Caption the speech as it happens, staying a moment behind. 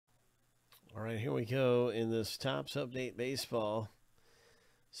All right, here we go in this Topps Update Baseball.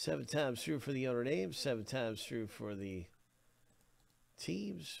 7 times through for the owner names, 7 times through for the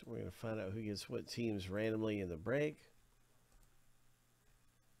teams. We're going to find out who gets what teams randomly in the break.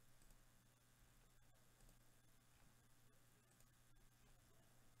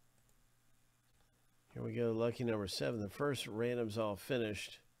 Here we go, lucky number 7. The first random's all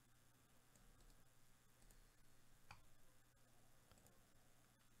finished.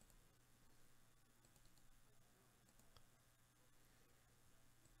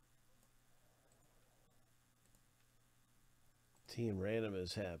 Team random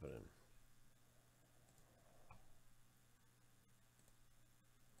is happening.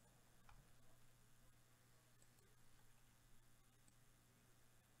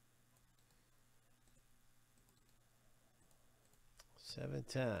 Seven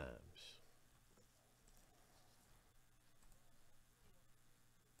times.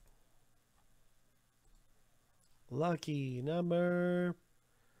 Lucky number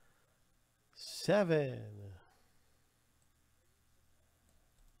 7.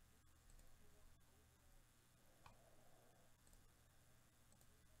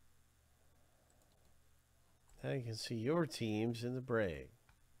 Now you can see your teams in the break.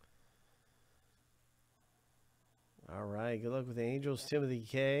 All right, good luck with the Angels, Timothy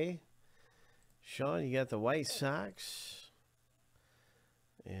K. Sean, you got the White Sox.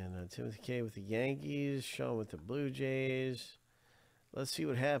 And Timothy K with the Yankees. Sean with the Blue Jays. Let's see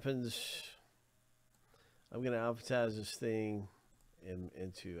what happens. I'm going to alphabetize this thing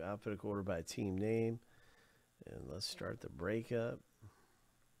into alphabetical order by team name. And let's start the breakup.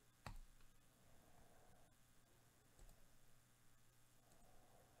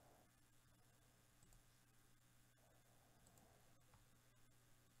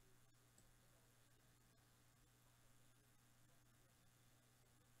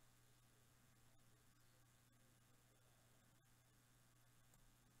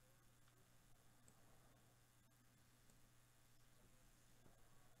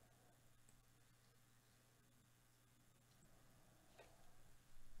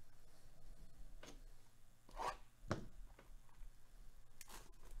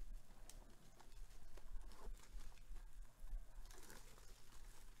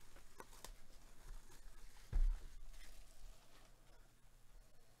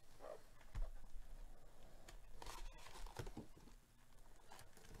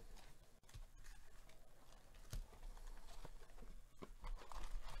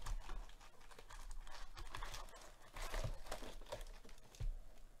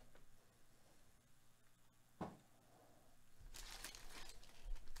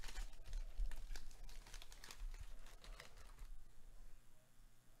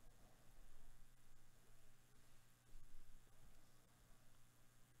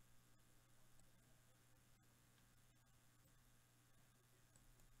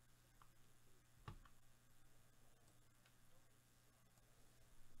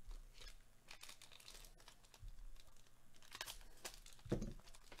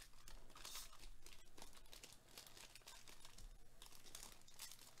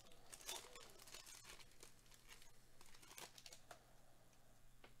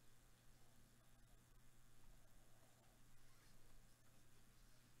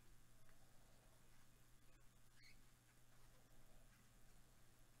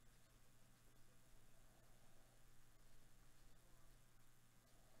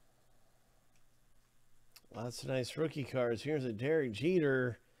 Lots of nice rookie cards. Here's a Derek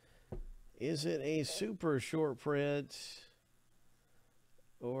Jeter. Is it a super short print?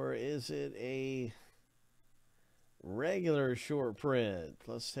 Or is it a regular short print?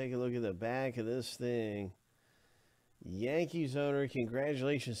 Let's take a look at the back of this thing. Yankees owner,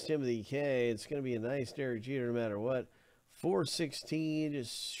 congratulations, Timothy K. It's going to be a nice Derek Jeter no matter what. 416,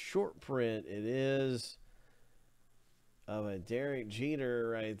 just short print it is. Of a Derek Jeter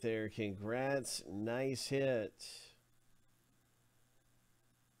right there. Congrats. Nice hit.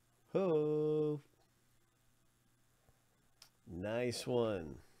 Ho. Nice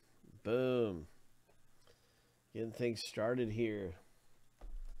one. Boom. Getting things started here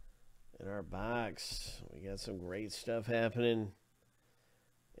in our box. We got some great stuff happening.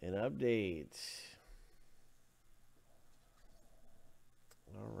 An update.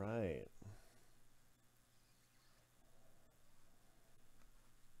 All right.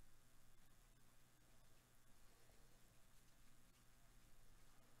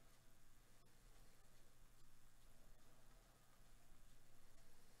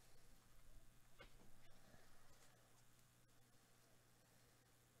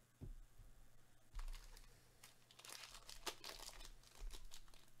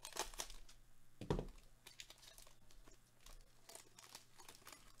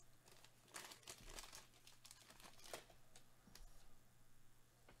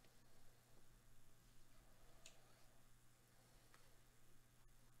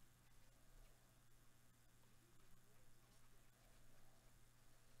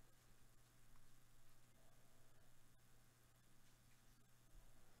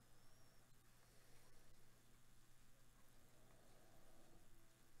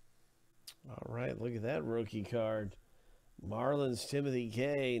 All right, look at that rookie card. Marlins Timothy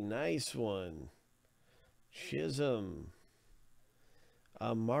K. Nice one. Chisholm.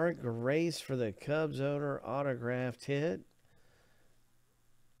 A Mark Grace for the Cubs owner autographed hit.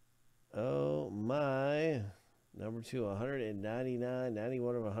 Oh my. Number 2, 199.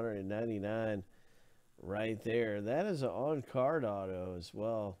 91 of 199 right there. That is an on-card auto as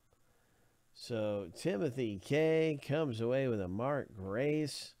well. So Timothy K. comes away with a Mark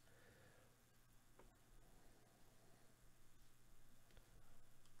Grace.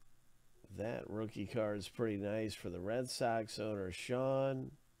 That rookie card is pretty nice for the Red Sox owner,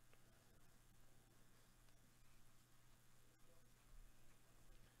 Sean.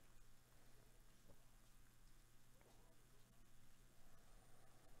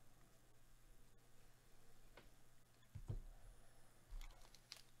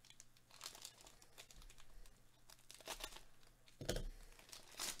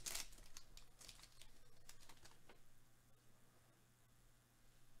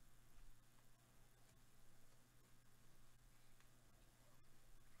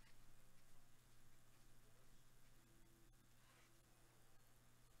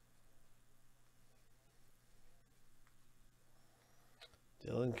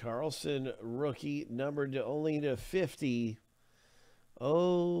 Dylan Carlson, rookie, numbered to only to 50.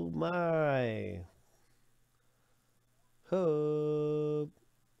 Oh my. Ho.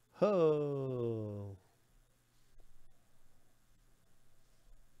 Ho.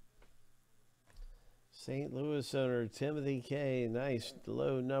 St. Louis owner Timothy K. Nice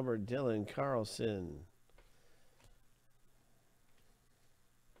low number, Dylan Carlson.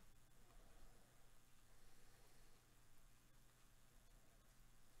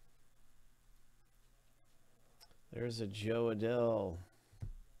 There's a Joe Adell.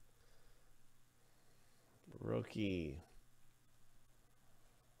 Rookie.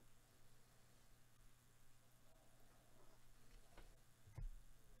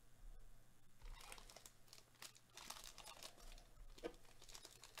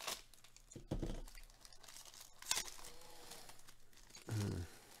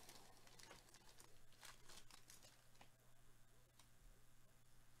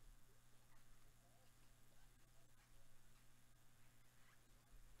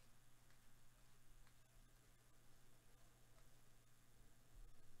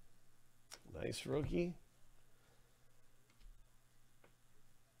 Nice rookie.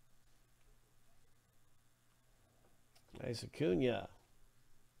 Nice Acuna.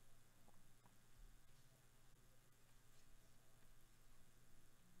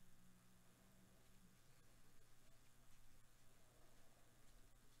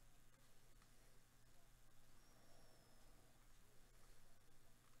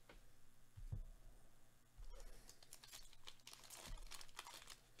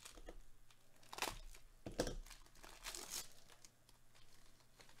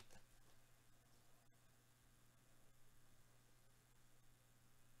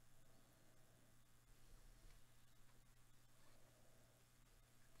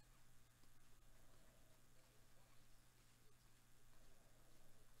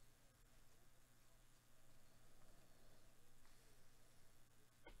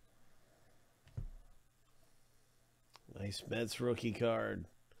 Nice Mets rookie card.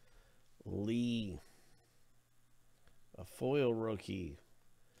 Lee. A foil rookie.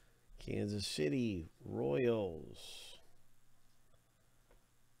 Kansas City Royals.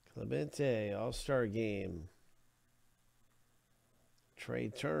 Clemente All-Star Game. Trey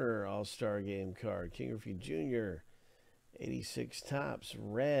Turner All-Star Game card. King Griffey Jr. 86 Topps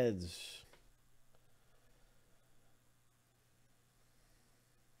Reds.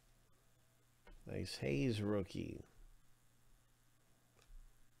 Nice Hayes rookie.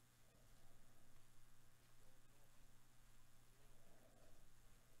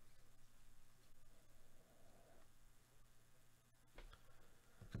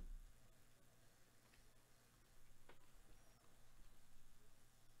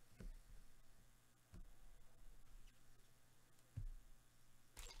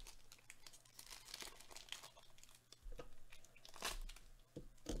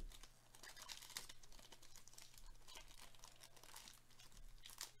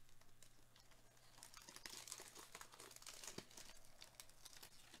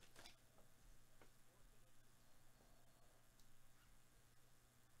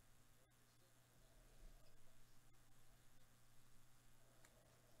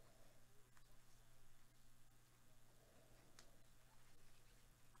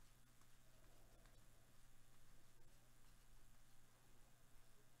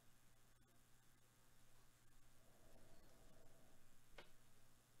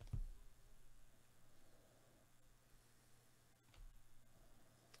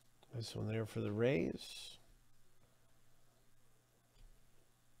 This one there for the Rays.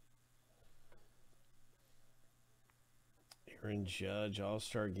 Aaron Judge,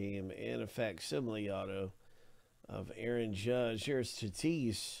 All-Star Game, and a facsimile auto of Aaron Judge. Here's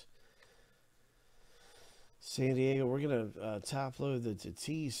Tatis. San Diego, we're going to top load the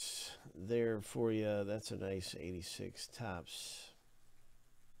Tatis there for you. That's a nice 86 tops.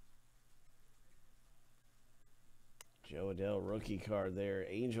 Joe Adell rookie card there.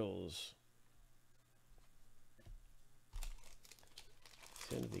 Angels.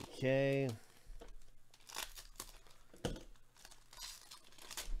 Timothy K.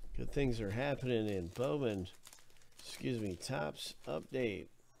 Good things are happening in Bowman. Tops update.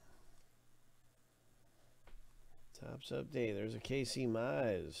 Tops update. There's a Casey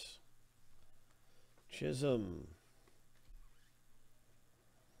Mize. Chisholm.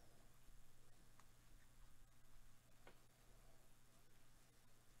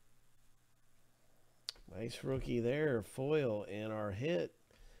 Nice rookie there. Foil. And our hit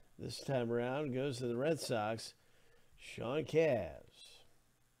this time around goes to the Red Sox. Sean Cavs.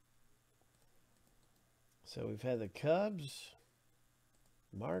 So we've had the Cubs,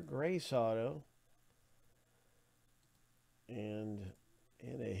 Mark Grace auto, and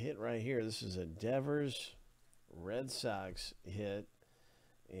a hit right here. This is a Devers Red Sox hit,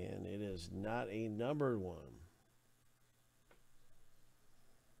 and it is not a numbered one.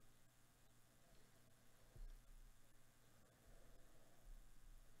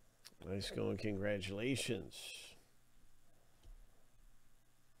 Nice going, congratulations.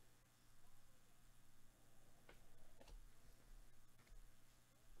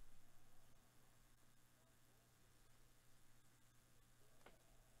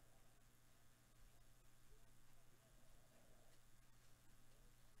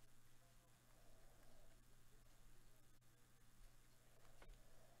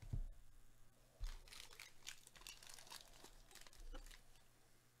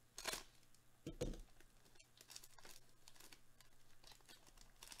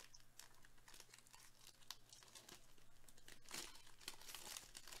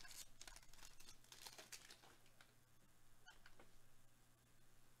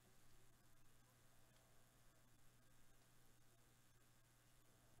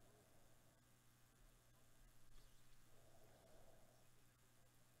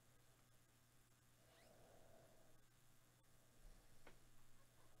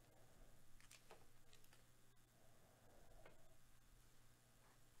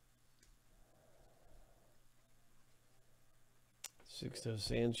 Sixto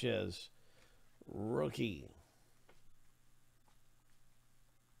Sanchez, rookie.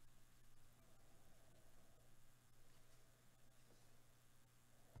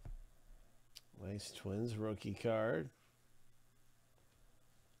 Nice Twins rookie card.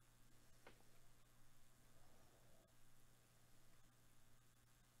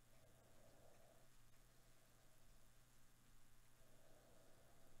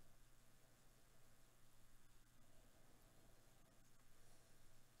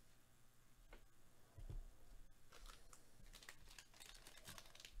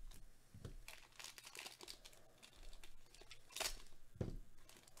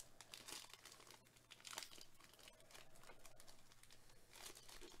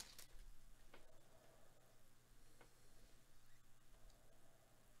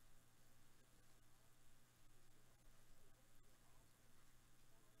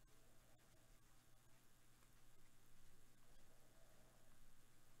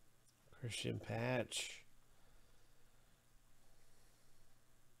 Christian Patch.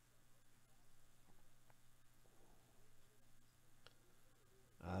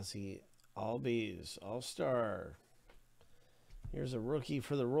 Ozzie Albies, All-Star. Here's a rookie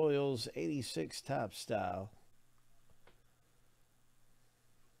for the Royals, 86 top style.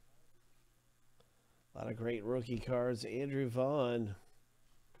 A lot of great rookie cards. Andrew Vaughn.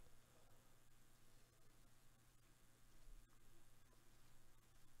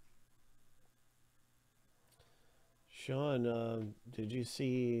 Sean, did you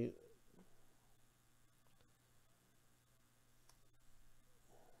see?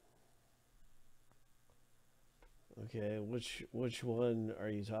 Okay, which one are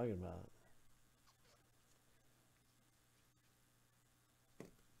you talking about?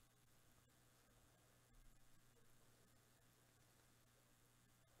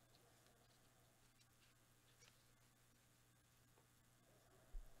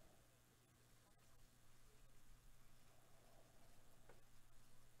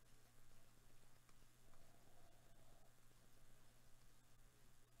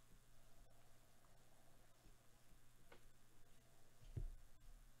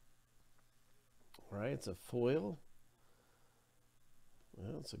 right, it's a foil.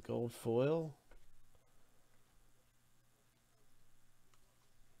 Well, it's a gold foil.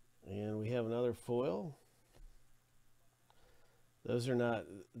 And we have another foil. Those are not,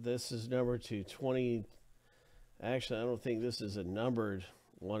 this is number 220. Actually, I don't think this is a numbered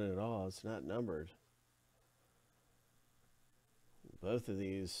one at all. It's not numbered. Both of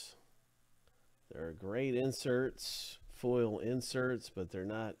these, they're great inserts, foil inserts, but they're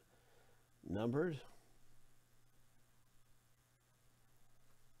not numbered.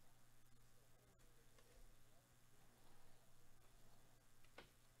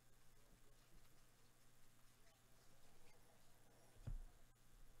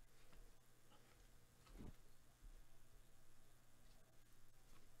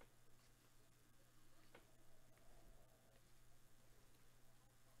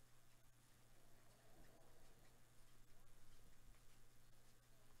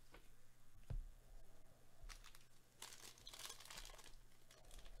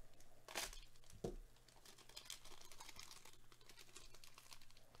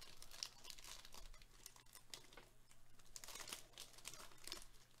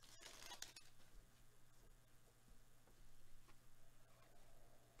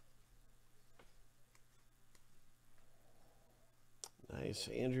 Nice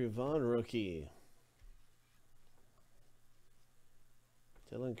Andrew Vaughn rookie.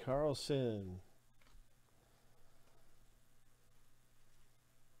 Dylan Carlson.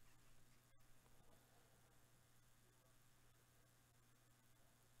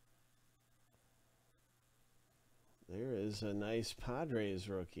 There is a nice Padres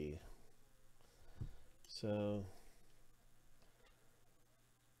rookie. So,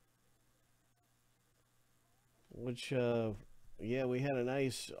 which, yeah, we had a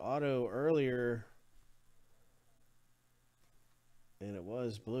nice auto earlier, and it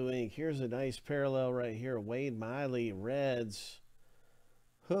was blue ink. Here's a nice parallel right here. Wade Miley, Reds.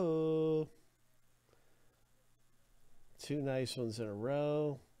 Ho! Two nice ones in a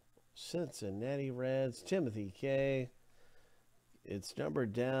row. Cincinnati Reds, Timothy K. It's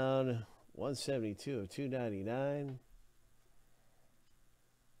numbered down 172 of 299.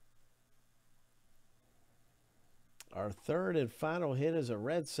 Our third and final hit is a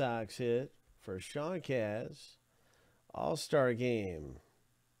Red Sox hit for Sean Kaz. All-Star Game.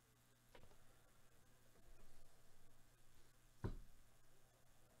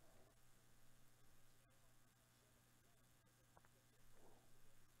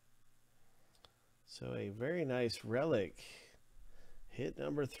 So a very nice relic. Hit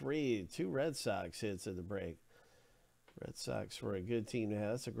number 3. 2 Red Sox hits at the break. Red Sox were a good team to have.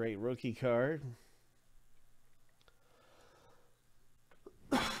 That's a great rookie card.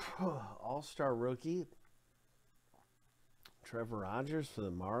 All-Star rookie. Trevor Rogers for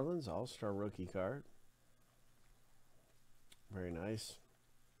the Marlins. All-Star rookie card. Very nice.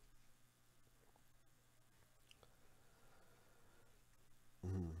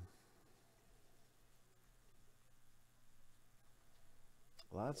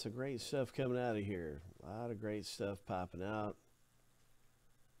 Lots of great stuff coming out of here. A lot of great stuff popping out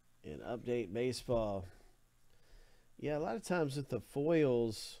in Update Baseball. Yeah, a lot of times with the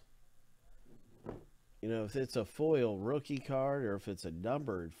foils, you know, if it's a foil rookie card or if it's a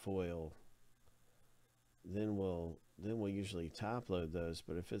numbered foil, then we'll usually top load those.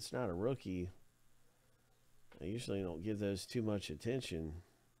 But if it's not a rookie, I usually don't give those too much attention.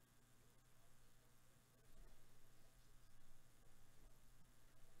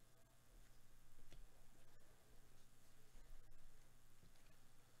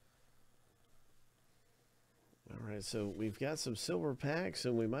 All right, so we've got some silver packs,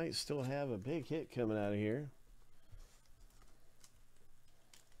 and we might still have a big hit coming out of here.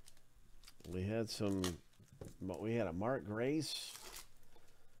 We had a Mark Grace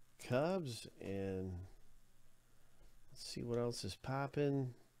Cubs, and let's see what else is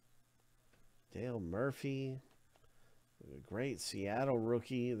popping. Dale Murphy, a great Seattle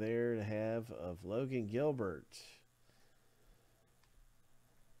rookie there to have of Logan Gilbert.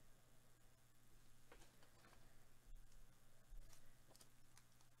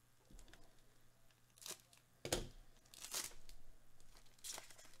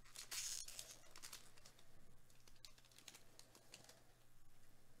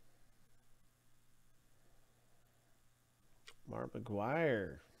 Mark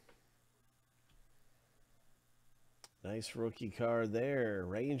McGuire. Nice rookie card there.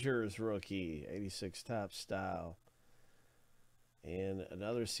 Rangers rookie, 86 top style. And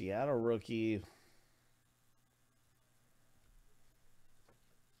another Seattle rookie.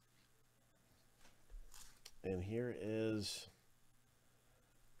 And here is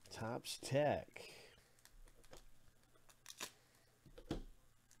Topps Tech.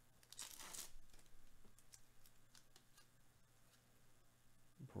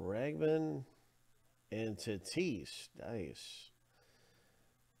 Bregman and Tatis. Nice.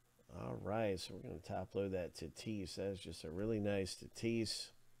 All right, so we're going to top load that Tatis. That's just a really nice Tatis.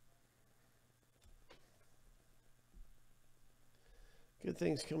 Good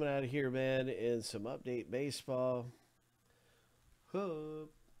things coming out of here, man, and some update baseball.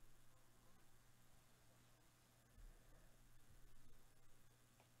 Hoop.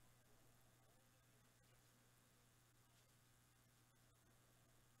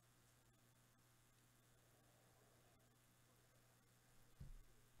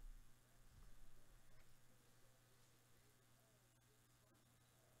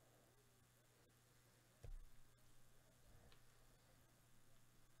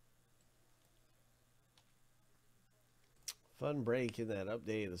 Fun break in that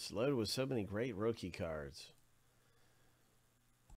update. It's loaded with so many great rookie cards.